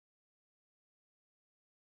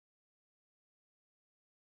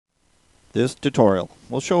This tutorial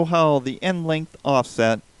will show how the end length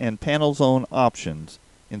offset and panel zone options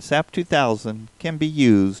in SAP 2000 can be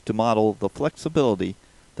used to model the flexibility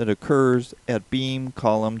that occurs at beam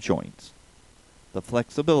column joints. The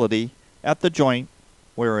flexibility at the joint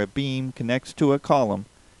where a beam connects to a column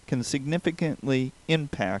can significantly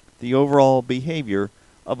impact the overall behavior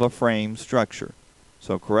of a frame structure,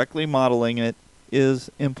 so correctly modeling it is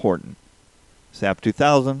important. SAP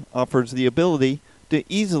 2000 offers the ability to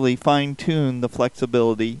easily fine-tune the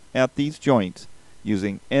flexibility at these joints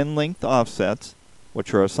using end-length offsets,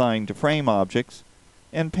 which are assigned to frame objects,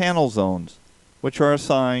 and panel zones, which are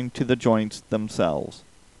assigned to the joints themselves.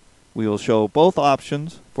 We will show both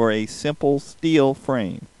options for a simple steel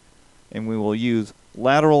frame, and we will use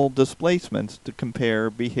lateral displacements to compare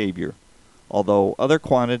behavior, although other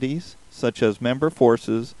quantities, such as member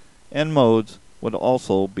forces and modes, would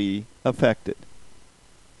also be affected.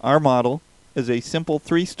 Our model is a simple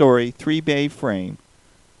 3-story, 3-bay frame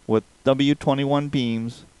with W21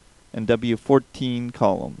 beams and W14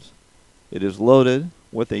 columns. It is loaded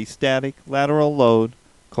with a static lateral load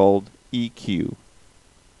called EQ.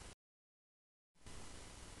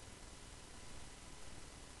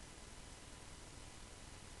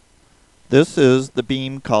 This is the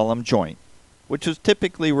beam column joint, which is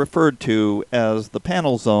typically referred to as the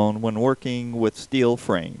panel zone when working with steel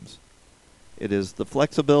frames. It is the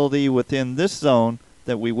flexibility within this zone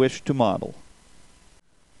that we wish to model.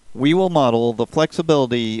 We will model the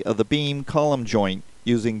flexibility of the beam column joint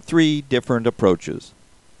using 3 different approaches.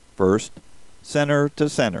 First, center to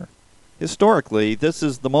center. Historically, this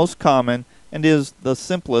is the most common and is the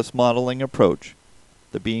simplest modeling approach.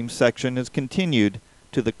 The beam section is continued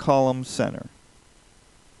to the column center.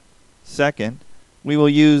 Second, we will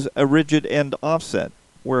use a rigid end offset,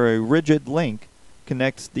 where a rigid link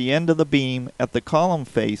connects the end of the beam at the column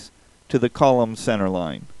face to the column center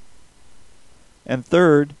line. And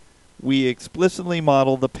third, we explicitly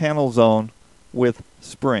model the panel zone with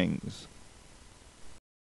springs.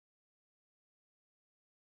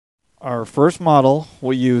 Our first model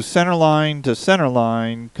will use centerline to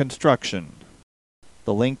centerline construction.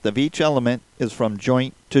 The length of each element is from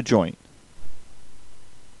joint to joint.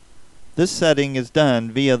 This setting is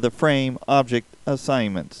done via the frame object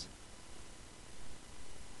assignments.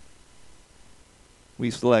 We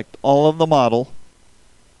select all of the model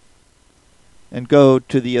and go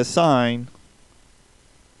to the Assign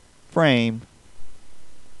Frame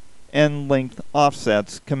End Length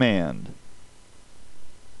Offsets command.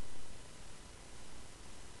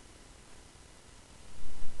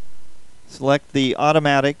 Select the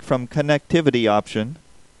Automatic from Connectivity option,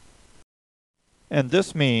 and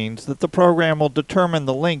this means that the program will determine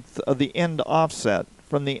the length of the end offset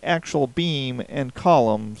from the actual beam and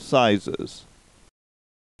column sizes.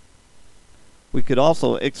 We could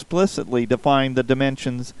also explicitly define the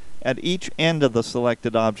dimensions at each end of the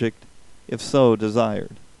selected object if so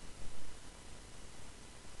desired.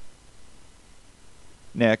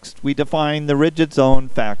 Next, we define the rigid zone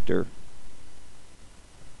factor.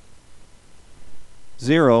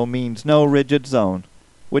 0 means no rigid zone,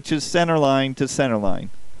 which is centerline to centerline.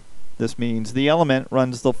 This means the element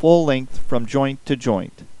runs the full length from joint to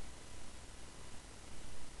joint.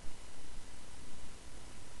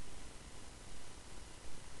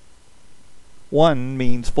 1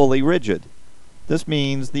 means fully rigid. This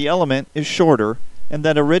means the element is shorter and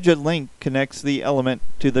that a rigid link connects the element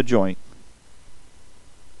to the joint.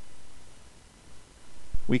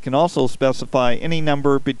 We can also specify any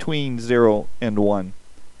number between 0 and 1.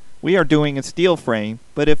 We are doing a steel frame,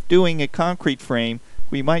 but if doing a concrete frame,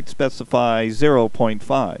 we might specify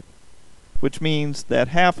 0.5, which means that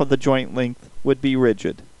half of the joint length would be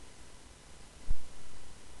rigid.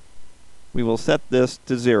 We will set this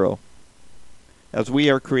to 0, as we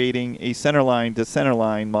are creating a centerline to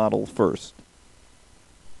centerline model first.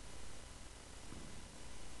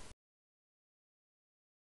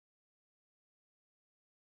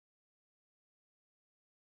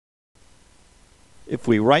 If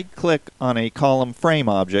we right-click on a column frame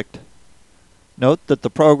object, note that the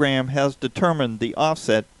program has determined the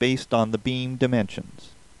offset based on the beam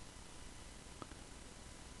dimensions.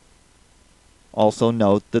 Also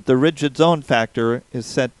note that the rigid zone factor is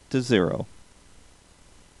set to 0.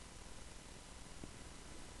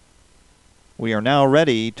 We are now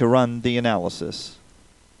ready to run the analysis.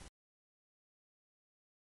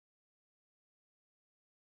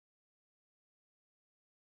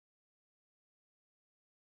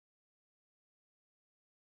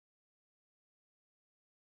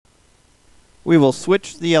 We will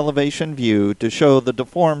switch the elevation view to show the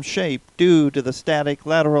deformed shape due to the static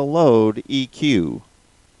lateral load EQ.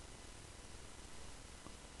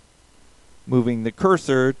 Moving the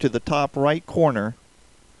cursor to the top right corner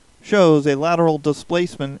shows a lateral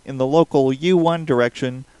displacement in the local U1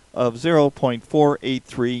 direction of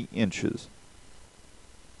 0.483 inches.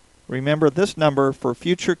 Remember this number for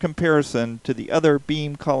future comparison to the other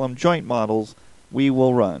beam column joint models we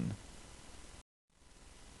will run.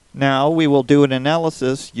 Now we will do an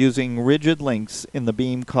analysis using rigid links in the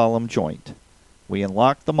beam column joint. We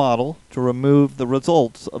unlock the model to remove the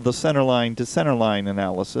results of the centerline to centerline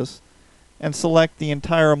analysis and select the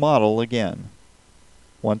entire model again.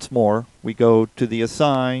 Once more, we go to the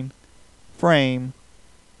Assign, Frame,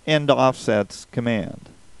 End Offsets command.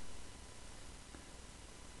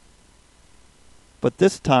 But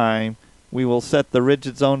this time, we will set the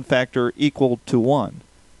rigid zone factor equal to 1.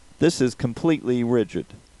 This is completely rigid.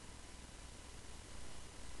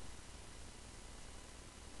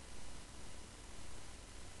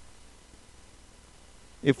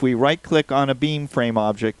 If we right-click on a beam frame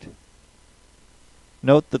object,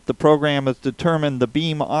 note that the program has determined the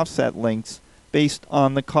beam offset links based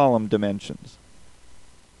on the column dimensions.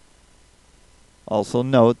 Also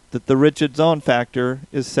note that the rigid zone factor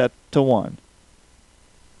is set to 1.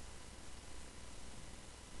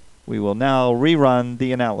 We will now rerun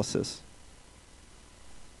the analysis.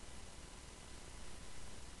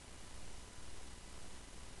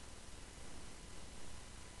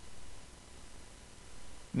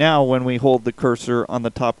 Now when we hold the cursor on the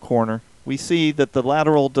top corner, we see that the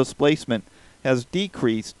lateral displacement has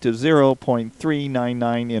decreased to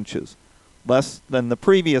 0.399 inches, less than the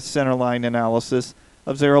previous centerline analysis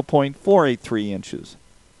of 0.483 inches.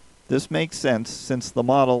 This makes sense since the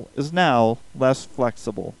model is now less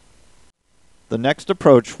flexible. The next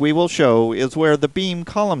approach we will show is where the beam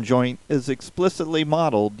column joint is explicitly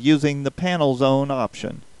modeled using the panel zone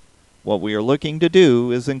option. What we are looking to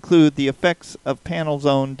do is include the effects of panel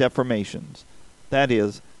zone deformations. That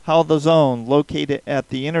is, how the zone located at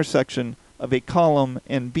the intersection of a column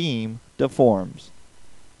and beam deforms.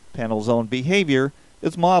 Panel zone behavior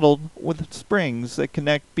is modeled with springs that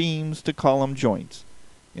connect beams to column joints.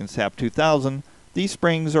 In SAP2000, these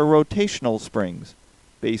springs are rotational springs,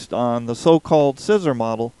 based on the so-called scissor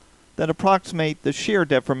model that approximate the shear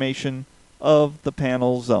deformation of the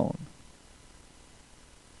panel zone.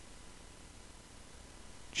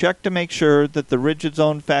 Check to make sure that the rigid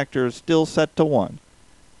zone factor is still set to 1.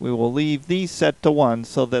 We will leave these set to 1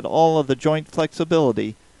 so that all of the joint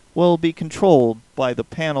flexibility will be controlled by the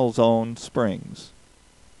panel zone springs.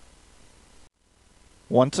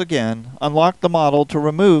 Once again, unlock the model to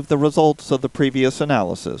remove the results of the previous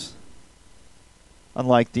analysis.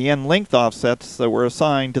 Unlike the end length offsets that were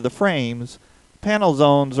assigned to the frames, panel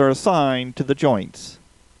zones are assigned to the joints.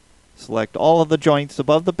 Select all of the joints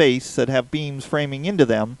above the base that have beams framing into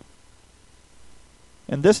them,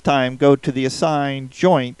 and this time go to the Assign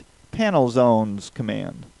Joint Panel Zones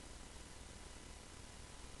command.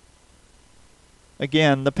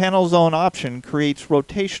 Again, the panel zone option creates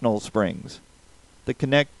rotational springs that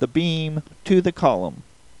connect the beam to the column.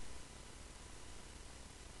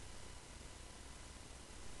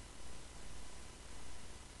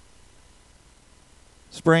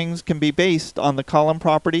 Springs can be based on the column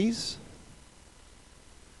properties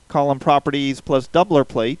plus doubler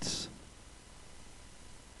plates,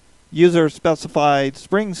 user-specified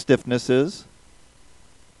spring stiffnesses,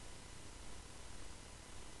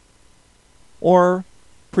 or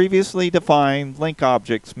previously defined link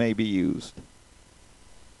objects may be used.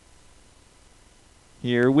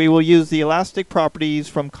 Here we will use the elastic properties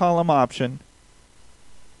from column option,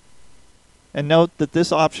 and note that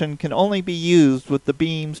this option can only be used with the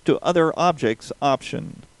beams to other objects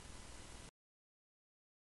option.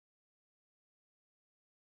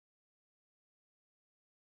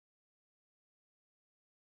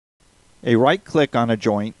 A right-click on a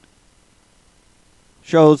joint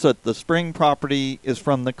shows that the spring property is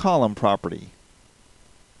from the column property.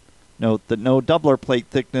 Note that no doubler plate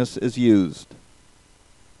thickness is used.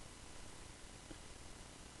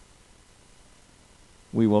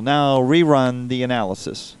 We will now rerun the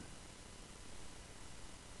analysis.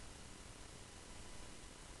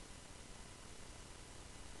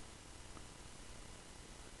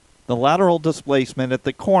 The lateral displacement at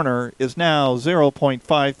the corner is now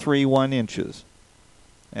 0.531 inches.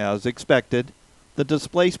 As expected, the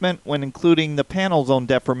displacement when including the panel zone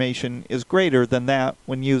deformation is greater than that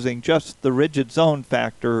when using just the rigid zone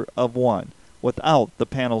factor of 1 without the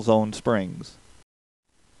panel zone springs.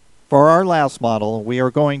 For our last model, we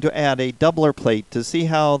are going to add a doubler plate to see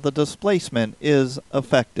how the displacement is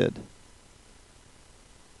affected.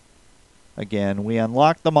 Again, we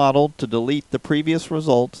unlock the model to delete the previous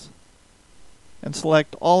results and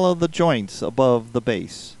select all of the joints above the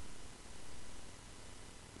base.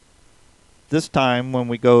 this time when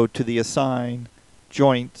we go to the Assign,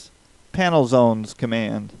 Joints, Panel Zones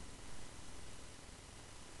command.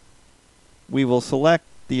 We will select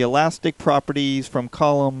the Elastic Properties from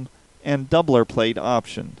Column and Doubler Plate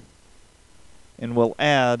option, and we'll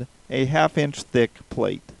add a 1/2 inch thick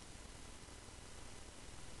plate.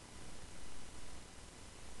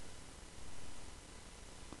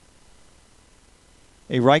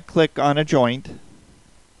 A right-click on a joint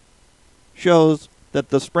shows that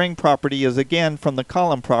the spring property is again from the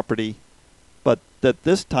column property, but that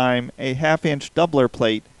this time a 1/2 inch doubler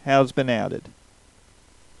plate has been added.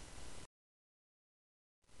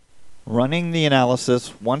 Running the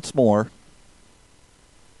analysis once more,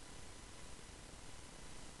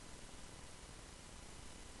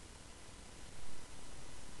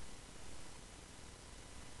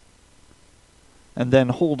 and then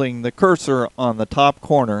holding the cursor on the top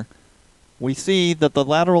corner, we see that the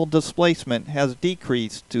lateral displacement has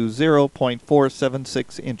decreased to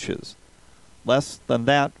 0.476 inches, less than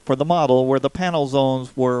that for the model where the panel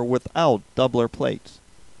zones were without doubler plates.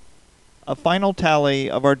 A final tally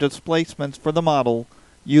of our displacements for the model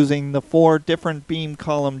using the 4 different beam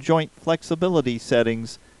column joint flexibility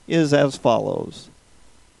settings is as follows.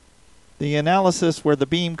 The analysis where the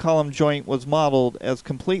beam column joint was modeled as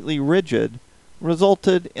completely rigid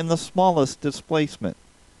resulted in the smallest displacement,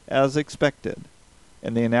 as expected,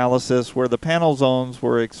 and the analysis where the panel zones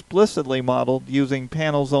were explicitly modeled using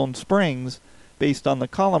panel zone springs based on the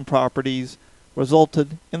column properties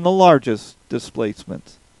resulted in the largest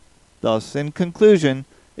displacements. Thus, in conclusion,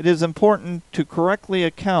 it is important to correctly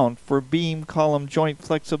account for beam column joint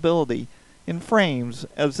flexibility in frames,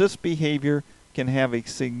 as this behavior can have a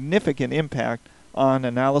significant impact on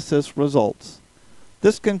analysis results.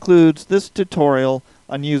 This concludes this tutorial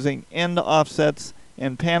on using end offsets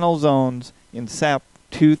and panel zones in SAP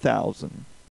 2000.